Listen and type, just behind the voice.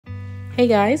Hey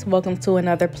guys, welcome to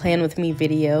another Plan With Me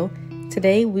video.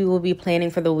 Today we will be planning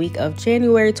for the week of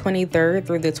January 23rd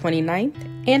through the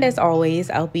 29th. And as always,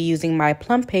 I'll be using my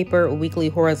Plum paper weekly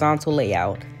horizontal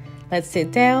layout. Let's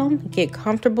sit down, get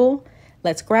comfortable,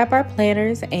 let's grab our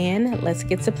planners, and let's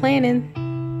get to planning.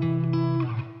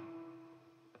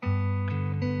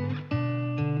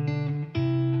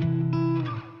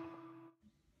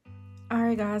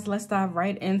 Alright guys, let's dive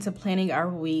right into planning our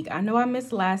week. I know I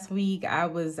missed last week. I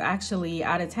was actually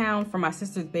out of town for my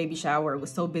sister's baby shower. It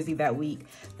was so busy that week.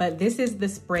 But this is the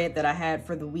spread that I had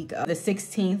for the week of the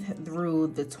 16th through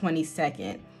the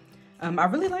 22nd. I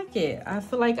really like it. I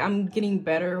feel like I'm getting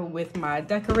better with my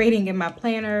decorating in my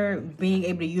planner, being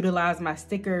able to utilize my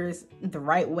stickers the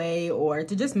right way or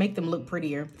to just make them look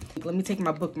prettier. Let me take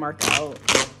my bookmark out.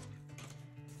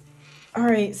 All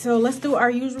right, so let's do our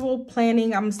usual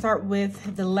planning. I'm gonna start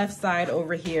with the left side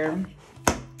over here.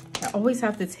 I always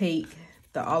have to take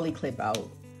the ollie clip out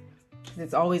because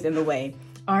it's always in the way.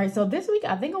 All right, so this week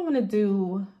I think I wanna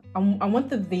do, I want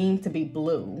the theme to be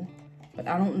blue, but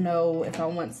I don't know if I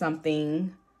want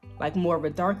something like more of a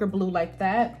darker blue like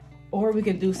that, or we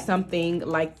could do something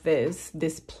like this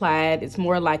plaid. It's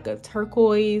more like a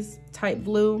turquoise type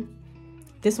blue.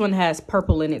 This one has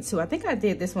purple in it too. I think I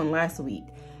did this one last week,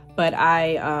 but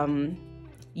I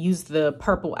used the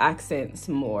purple accents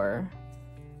more.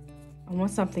 I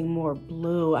want something more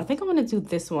blue. I think I want to do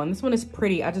this one. This one is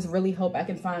pretty. I just really hope I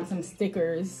can find some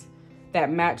stickers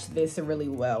that match this really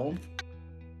well.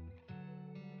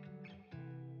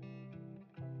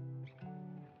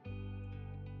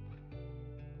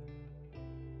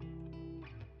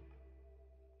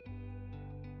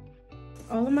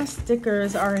 All of my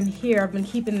stickers are in here. I've been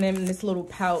keeping them in this little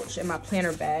pouch in my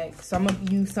planner bag. So I'm gonna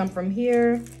use some from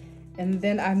here. And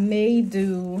then I may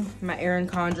do my Erin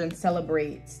Condren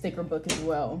Celebrate sticker book as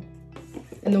well.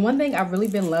 And the one thing I've really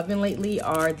been loving lately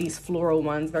are these floral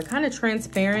ones. They're kind of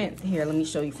transparent. Here, let me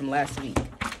show you from last week.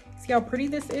 See how pretty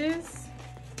this is?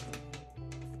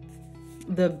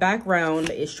 The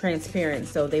background is transparent,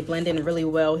 so they blend in really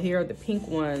well. Here are the pink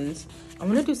ones. I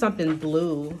wanna do something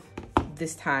blue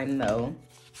this time though.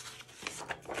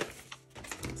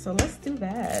 So let's do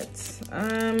that.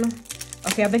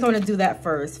 Okay, I think I want to do that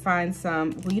first. Find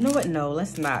some, well, you know what? No,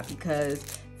 let's not, because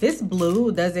this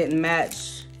blue doesn't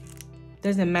match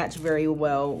very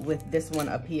well with this one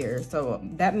up here. So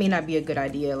that may not be a good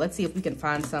idea. Let's see if we can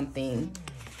find something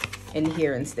in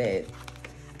here instead.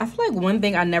 I feel like one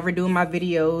thing I never do in my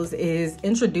videos is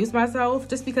introduce myself,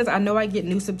 just because I know I get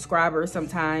new subscribers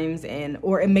sometimes,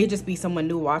 or it may just be someone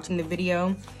new watching the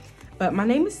video. But my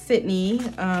name is Sydney.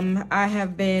 I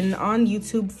have been on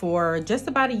YouTube for just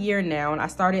about a year now, and I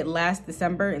started last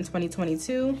December in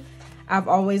 2022. I've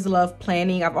always loved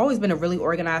planning. I've always been a really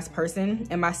organized person,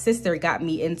 and my sister got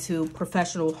me into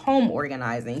professional home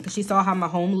organizing because she saw how my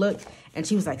home looked, and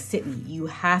she was like, Sydney, you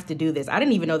have to do this. I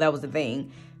didn't even know that was a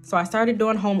thing. So I started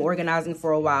doing home organizing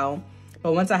for a while.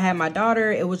 But once I had my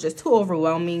daughter, it was just too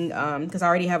overwhelming because I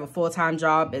already have a full-time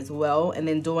job as well. And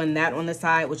then doing that on the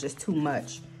side was just too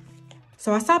much.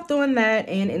 So I stopped doing that.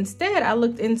 And instead, I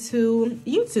looked into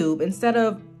YouTube. Instead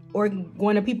of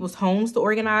going to people's homes to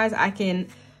organize, I can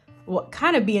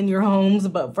kind of be in your homes,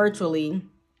 but virtually,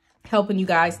 helping you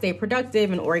guys stay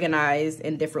productive and organized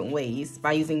in different ways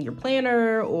by using your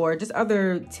planner or just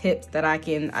other tips that I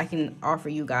can offer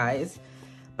you guys.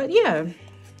 But yeah,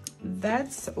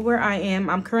 that's where I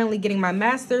am. I'm currently getting my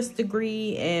master's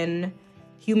degree in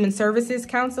human services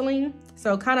counseling.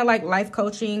 So kind of like life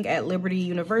coaching at Liberty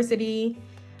University.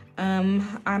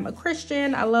 I'm a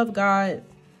Christian. I love God.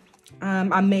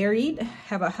 I'm married,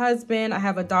 have a husband. I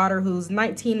have a daughter who's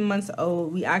 19 months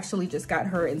old. We actually just got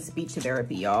her in speech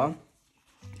therapy, y'all.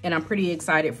 And I'm pretty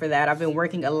excited for that. I've been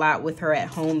working a lot with her at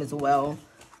home as well.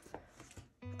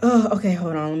 Oh, okay,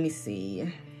 hold on. Let me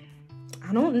see.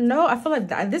 I don't know. I feel like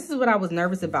this is what I was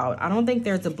nervous about. I don't think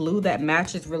there's a blue that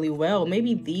matches really well.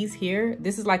 Maybe these here.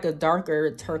 This is like a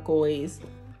darker turquoise.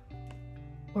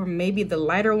 Or maybe the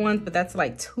lighter ones, but that's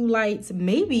like too light.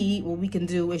 Maybe what we can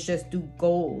do is just do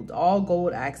gold. All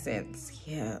gold accents.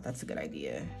 Yeah, that's a good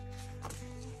idea.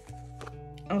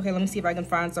 Okay, let me see if I can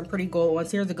find some pretty gold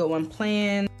ones. Here's a good one.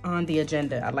 Plan on the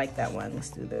agenda. I like that one. Let's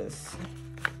do this.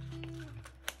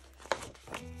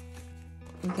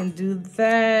 We can do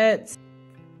that.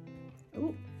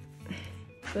 Ooh,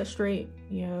 is that straight?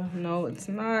 Yeah, no, it's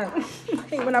not. I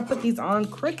hate when I put these on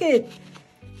crooked.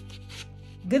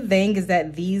 Good thing is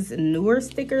that these newer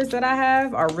stickers that I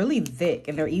have are really thick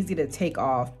and they're easy to take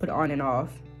off, put on and off.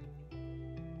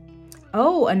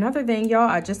 Oh, another thing, y'all,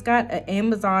 I just got an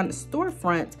Amazon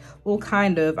storefront. Well,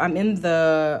 kind of. I'm in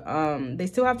the, they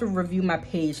still have to review my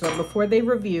page. So before they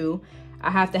review, I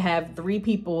have to have 3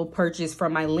 people purchase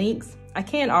from my links. I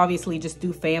can obviously just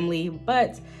do family,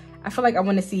 but I feel like I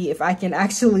want to see if I can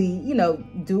actually, you know,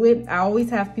 do it. I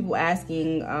always have people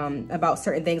asking about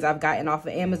certain things I've gotten off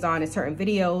of Amazon and certain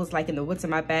videos, like in the what's in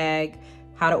my bag,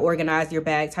 how to organize your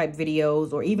bag type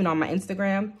videos, or even on my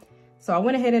Instagram. So I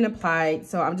went ahead and applied.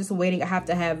 So I'm just waiting. I have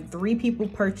to have 3 people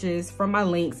purchase from my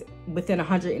links within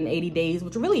 180 days,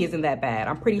 which really isn't that bad.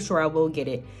 I'm pretty sure I will get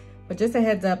it. But just a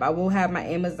heads up, I will have my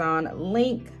Amazon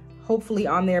link hopefully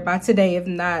on there by today. If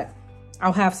not,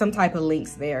 I'll have some type of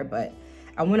links there. But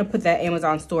I want to put that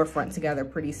Amazon storefront together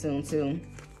pretty soon too.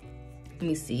 Let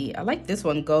me see. I like this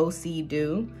one, Go, See,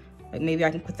 Do. Like maybe I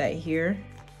can put that here.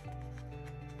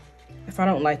 If I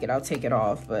don't like it, I'll take it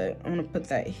off. But I'm going to put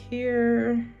that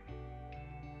here.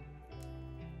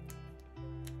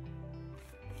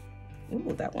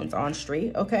 Ooh, that one's on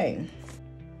straight. Okay.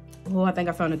 Oh, I think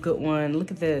I found a good one.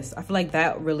 Look at this. I feel like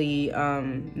that really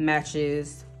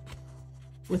matches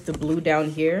with the blue down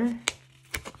here.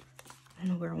 I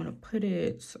don't know where I want to put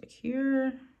it. Just like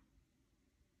here.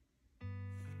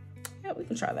 Yeah, we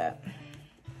can try that.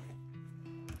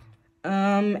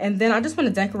 And then I just want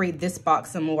to decorate this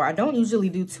box some more. I don't usually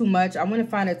do too much. I want to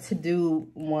find a to-do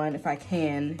one if I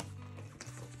can.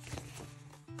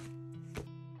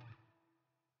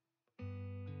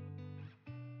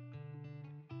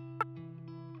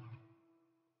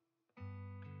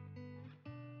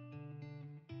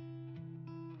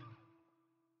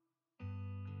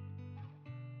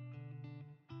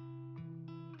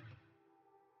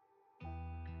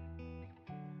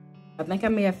 I think I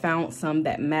may have found some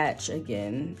that match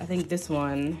again. I think this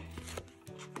one,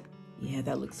 yeah,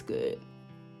 that looks good.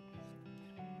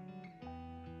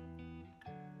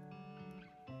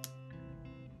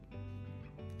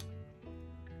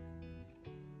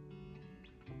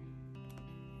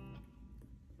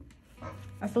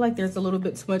 I feel like there's a little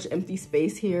bit too much empty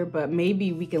space here, but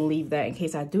maybe we can leave that in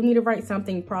case I do need to write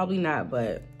something. Probably not,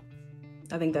 but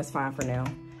I think that's fine for now.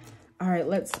 All right,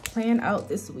 let's plan out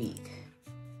this week.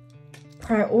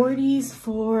 Priorities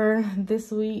for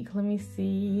this week. Let me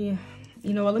see.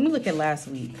 You know what? Let me look at last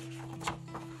week.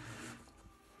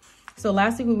 So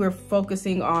last week we were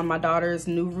focusing on my daughter's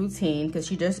new routine because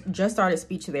she just started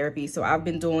speech therapy. So I've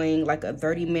been doing like a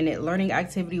 30-minute learning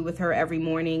activity with her every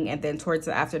morning. And then towards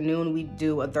the afternoon, we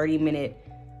do a 30-minute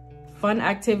fun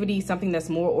activity, something that's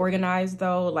more organized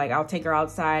though. Like I'll take her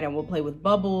outside and we'll play with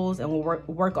bubbles and we'll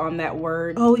work on that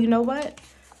word. Oh, you know what?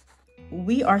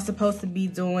 We are supposed to be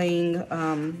doing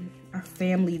our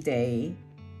family day.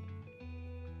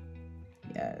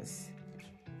 Yes.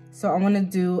 So I want to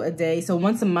do a day. So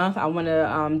once a month, I want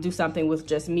to do something with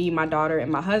just me, my daughter, and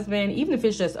my husband. Even if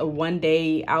it's just a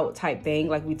one-day out type thing,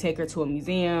 like we take her to a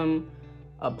museum,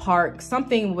 a park,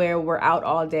 something where we're out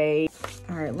all day.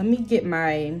 All right, let me get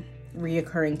my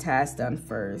reoccurring tasks done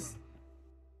first.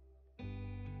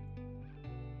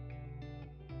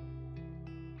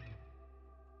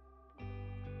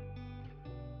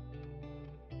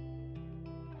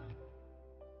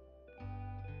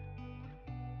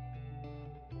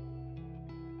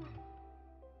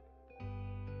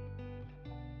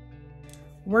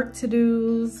 Work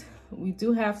to-dos. We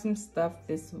do have some stuff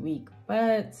this week,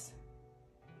 but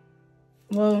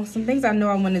well, some things I know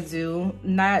I want to do,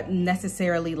 not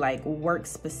necessarily like work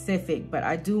specific, but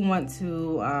I do want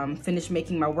to finish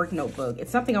making my work notebook.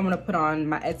 It's something I want to put on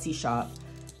my Etsy shop,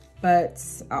 but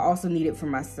I also need it for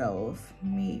myself.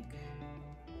 I'm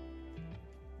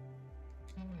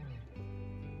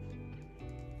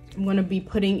going to be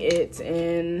putting it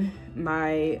in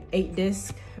my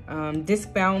 8-disc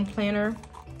disc-bound planner.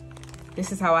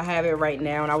 This is how I have it right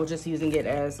now, and I was just using it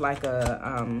as like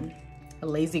a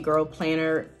lazy girl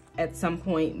planner at some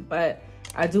point, but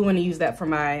I do want to use that for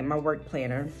my work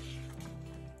planner.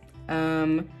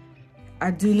 I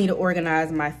do need to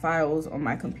organize my files on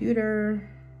my computer.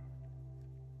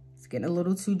 It's getting a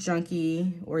little too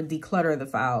junky, or declutter the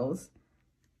files.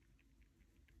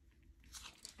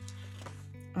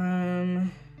 Oh,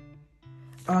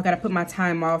 I gotta put my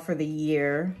time off for the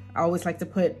year. I always like to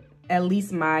put at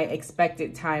least my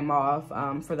expected time off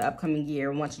for the upcoming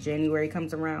year once January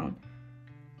comes around.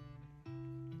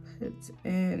 Put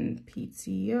in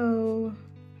PTO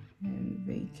and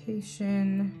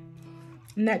vacation.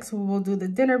 Next, we'll do the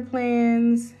dinner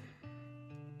plans.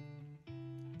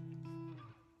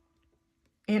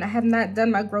 And I have not done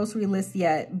my grocery list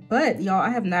yet, but y'all, I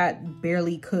have not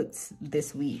barely cooked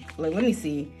this week. Like, let me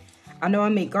see. I know I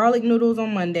made garlic noodles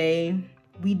on Monday.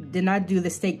 We did not do the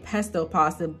steak pesto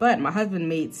pasta, but my husband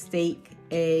made steak,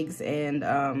 eggs, and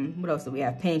what else did we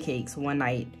have? Pancakes one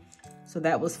night. So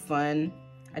that was fun.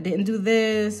 I didn't do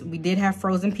this. We did have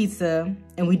frozen pizza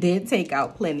and we did take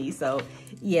out plenty. So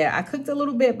yeah, I cooked a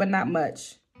little bit, but not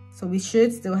much. So we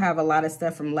should still have a lot of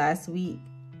stuff from last week.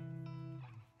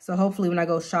 So hopefully when I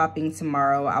go shopping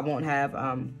tomorrow, I won't have,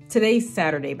 today's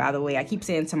Saturday, by the way. I keep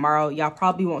saying tomorrow. Y'all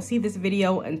probably won't see this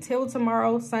video until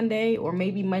tomorrow, Sunday, or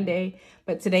maybe Monday,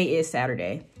 but today is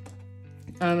Saturday.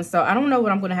 So I don't know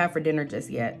what I'm gonna have for dinner just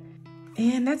yet.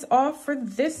 And that's all for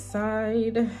this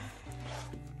side.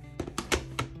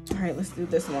 All right, let's do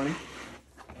this one.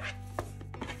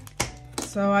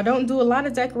 So I don't do a lot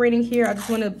of decorating here. I just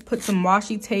wanna put some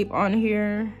washi tape on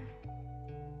here.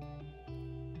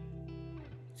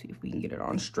 See if we can get it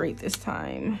on straight this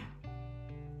time.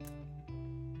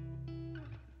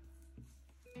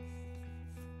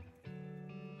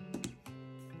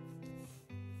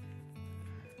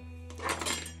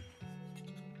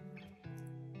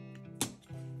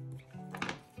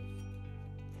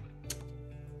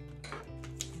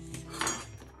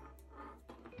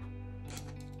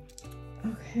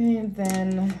 Okay, and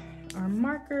then our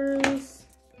markers.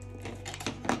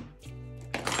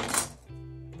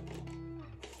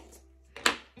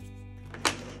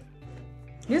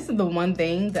 This is the one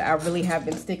thing that I really have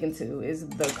been sticking to is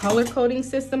the color coding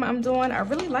system I'm doing. I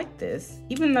really like this,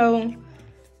 even though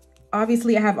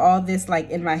obviously I have all this like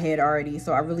in my head already,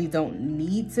 so I really don't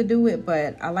need to do it,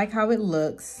 but I like how it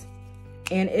looks.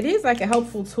 And it is like a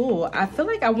helpful tool. I feel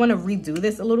like I want to redo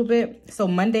this a little bit. So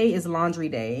Monday is laundry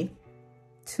day.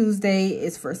 Tuesday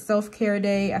is for self-care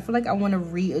day. I feel like I want to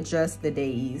readjust the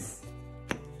days.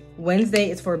 Wednesday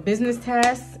is for business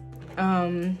tasks.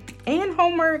 And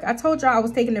homework. I told y'all I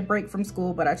was taking a break from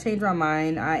school, but I changed my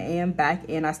mind. I am back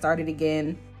and I started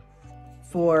again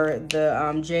for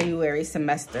the January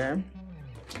semester.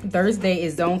 Thursday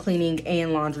is zone cleaning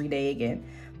and laundry day again.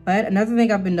 But another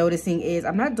thing I've been noticing is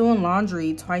I'm not doing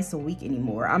laundry twice a week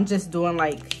anymore. I'm just doing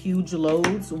like huge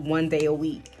loads one day a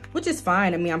week, which is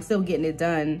fine. I mean, I'm still getting it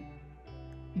done.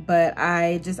 But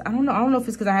I don't know if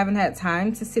it's because I haven't had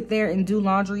time to sit there and do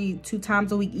laundry 2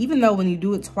 times a week, even though when you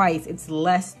do it twice, it's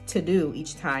less to do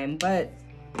each time. But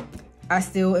I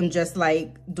still am just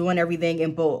like doing everything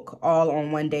in bulk all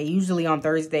on one day, usually on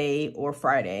Thursday or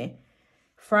Friday.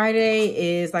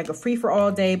 Friday is like a free for all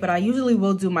day, but I usually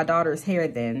will do my daughter's hair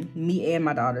then, me and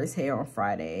my daughter's hair on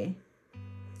Friday.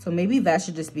 So maybe that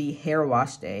should just be hair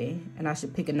wash day, and I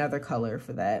should pick another color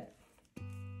for that.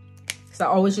 So I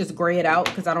always just gray it out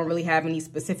because I don't really have any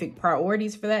specific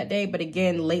priorities for that day. But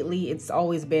again, lately it's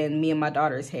always been me and my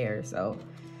daughter's hair. So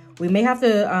we may have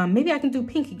to, maybe I can do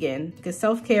pink again because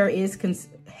self-care is,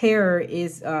 hair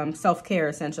is self-care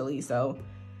essentially. So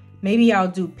maybe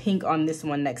I'll do pink on this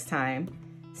one next time.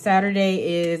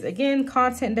 Saturday is, again,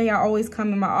 content day. I always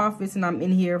come in my office and I'm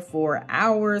in here for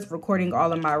hours recording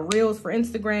all of my reels for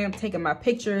Instagram, taking my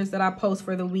pictures that I post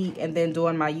for the week, and then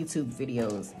doing my YouTube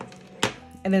videos.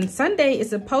 And then Sunday is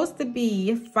supposed to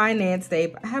be finance day,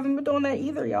 but I haven't been doing that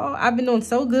either, y'all. I've been doing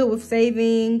so good with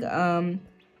saving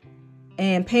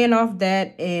and paying off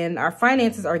debt, and our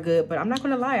finances are good, but I'm not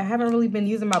gonna lie, I haven't really been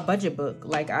using my budget book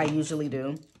like I usually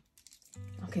do.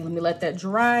 Okay, let me let that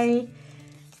dry.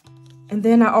 And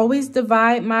then I always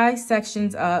divide my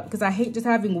sections up because I hate just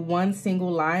having one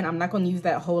single line. I'm not gonna use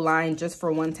that whole line just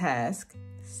for one task.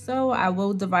 So I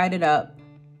will divide it up.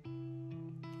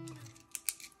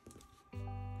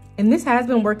 And this has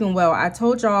been working well. I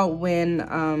told y'all when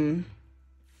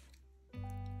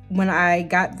I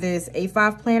got this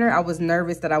A5 planner, I was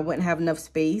nervous that I wouldn't have enough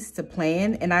space to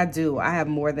plan, and I do. I have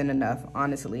more than enough,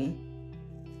 honestly.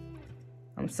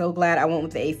 I'm so glad I went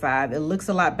with the A5. It looks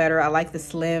a lot better. I like the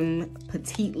slim,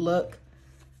 petite look.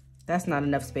 That's not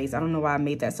enough space. I don't know why I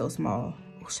made that so small.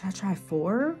 Oh, should I try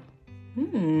 4?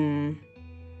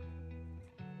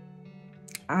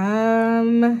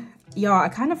 Y'all, I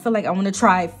kind of feel like I want to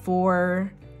try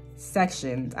 4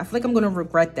 sections. I feel like I'm going to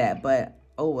regret that, but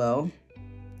oh well.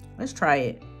 Let's try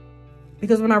it.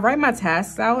 Because when I write my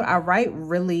tasks out, I write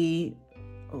really...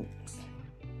 Oops.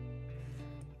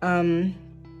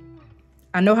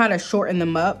 I know how to shorten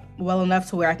them up well enough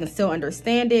to where I can still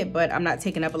understand it, but I'm not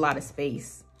taking up a lot of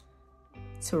space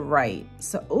to write.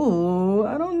 So, ooh,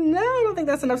 I don't know. I don't think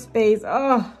that's enough space.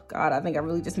 Oh, God, I think I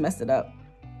really just messed it up.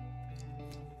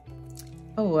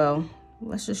 Oh, well,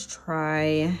 let's just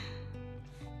try.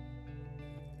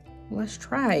 Let's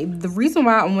try. The reason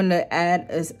why I want to add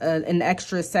an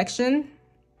extra section,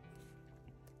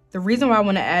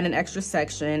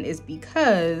 is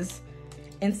because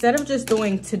instead of just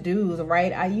doing to-dos,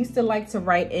 right, I used to like to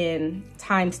write in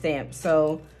timestamps.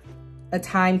 So a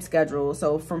time schedule.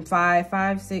 So from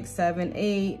 5, 6, 7,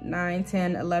 8, 9,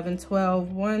 10, 11,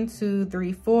 12, 1, 2,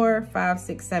 3, 4, 5,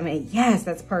 6, 7, 8. Yes,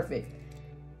 that's perfect.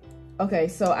 Okay,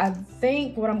 so I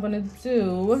think what I'm gonna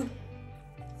do,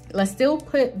 let's still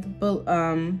put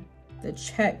the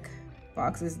check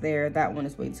boxes there. That one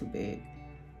is way too big.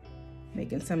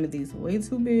 Making some of these way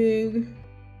too big.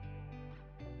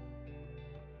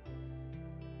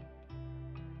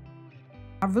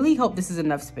 I really hope this is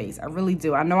enough space. I really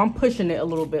do. I know I'm pushing it a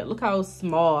little bit. Look how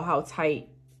small, how tight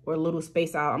or little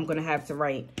space out I'm gonna have to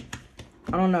write.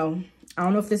 I don't know. I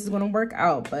don't know if this is gonna work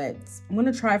out, but I'm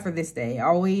gonna try for this day.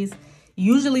 I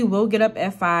usually will get up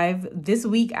at 5. This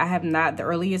week I have not. The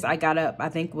earliest I got up I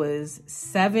think was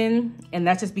 7, and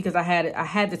that's just because I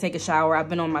had to take a shower. I've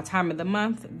been on my time of the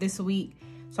month this week,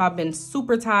 so I've been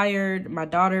super tired. My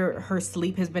daughter, her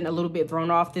sleep has been a little bit thrown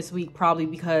off this week, probably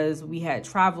because we had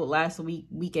traveled last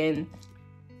weekend.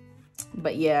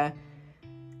 But yeah,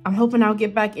 I'm hoping I'll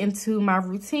get back into my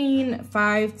routine,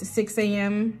 5 to 6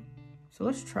 a.m. So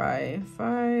let's try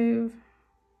 5.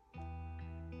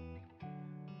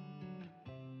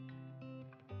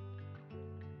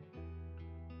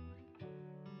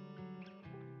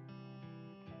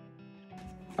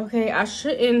 Okay, I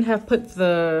shouldn't have put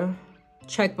the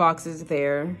check boxes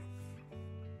there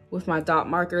with my dot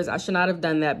markers. I should not have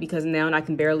done that because now I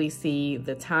can barely see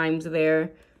the times there.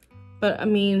 But I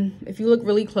mean, if you look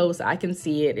really close, I can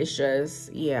see it. It's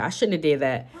just, yeah, I shouldn't have did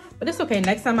that. But it's okay,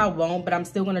 next time I won't, but I'm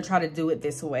still gonna try to do it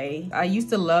this way. I used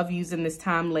to love using this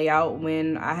time layout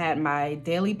when I had my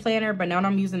daily planner, but now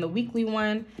I'm using the weekly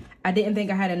one. I didn't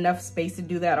think I had enough space to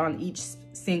do that on each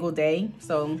single day.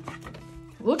 So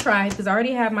we'll try, because I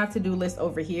already have my to-do list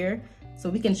over here. So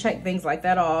we can check things like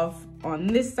that off on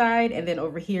this side, and then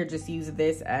over here, just use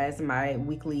this as my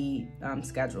weekly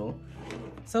schedule.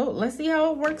 So let's see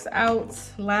how it works out.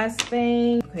 Last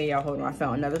thing. Okay, y'all, hold on. I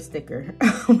found another sticker.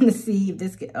 I want to see if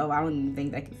this could, oh, I don't even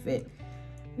think that could fit.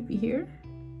 Maybe here?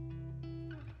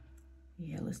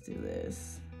 Yeah, let's do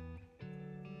this.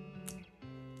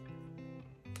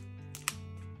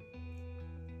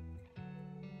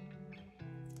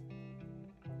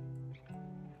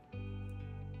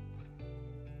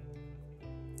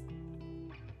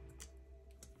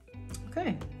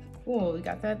 Okay, cool. We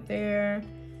got that there.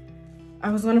 I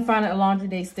was gonna find a laundry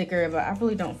day sticker, but I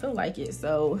really don't feel like it,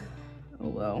 so oh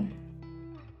well.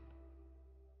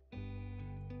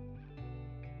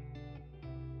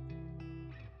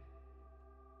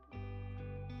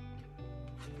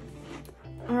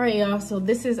 All right, y'all, so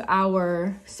this is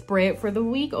our spread for the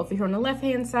week. Over here on the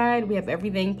left-hand side, we have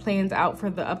everything planned out for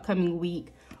the upcoming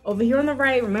week. Over here on the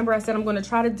right, remember I said I'm gonna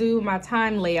try to do my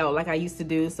time layout like I used to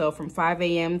do, so from 5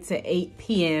 a.m. to 8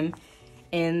 p.m.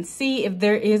 and see if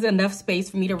there is enough space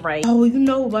for me to write. Oh, you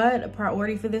know what? A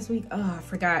priority for this week? Oh, I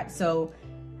forgot. So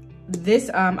this,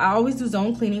 I always do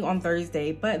zone cleaning on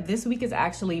Thursday, but this week is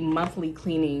actually monthly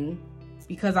cleaning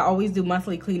because I always do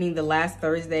monthly cleaning the last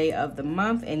Thursday of the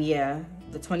month. And yeah,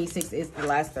 the 26th is the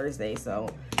last Thursday. So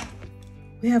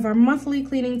we have our monthly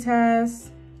cleaning tasks.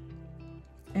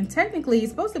 And technically it's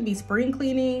supposed to be spring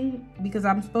cleaning because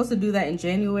I'm supposed to do that in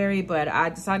January, but I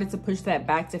decided to push that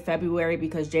back to February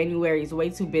because January is way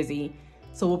too busy.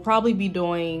 So we'll probably be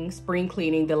doing spring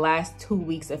cleaning the last 2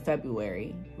 weeks of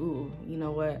February. Ooh, you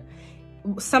know what?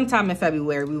 Sometime in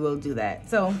February we will do that.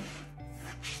 So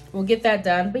we'll get that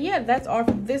done. But yeah, that's all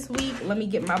for this week. Let me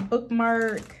get my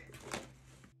bookmark.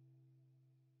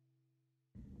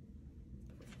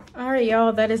 All right,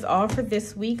 y'all, that is all for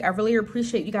this week. I really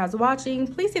appreciate you guys watching.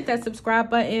 Please hit that subscribe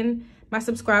button. My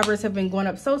subscribers have been going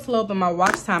up so slow, but my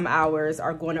watch time hours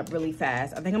are going up really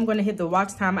fast. I think I'm going to hit the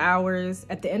watch time hours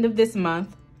at the end of this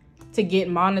month to get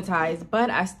monetized, but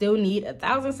I still need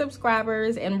 1,000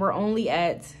 subscribers, and we're only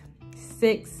at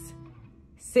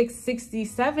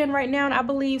 667 right now, I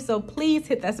believe. So please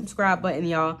hit that subscribe button,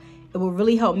 y'all. It will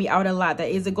really help me out a lot.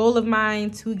 That is a goal of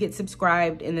mine, to get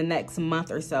subscribed in the next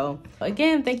month or so.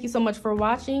 Again, thank you so much for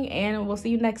watching, and we'll see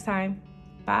you next time.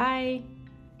 Bye.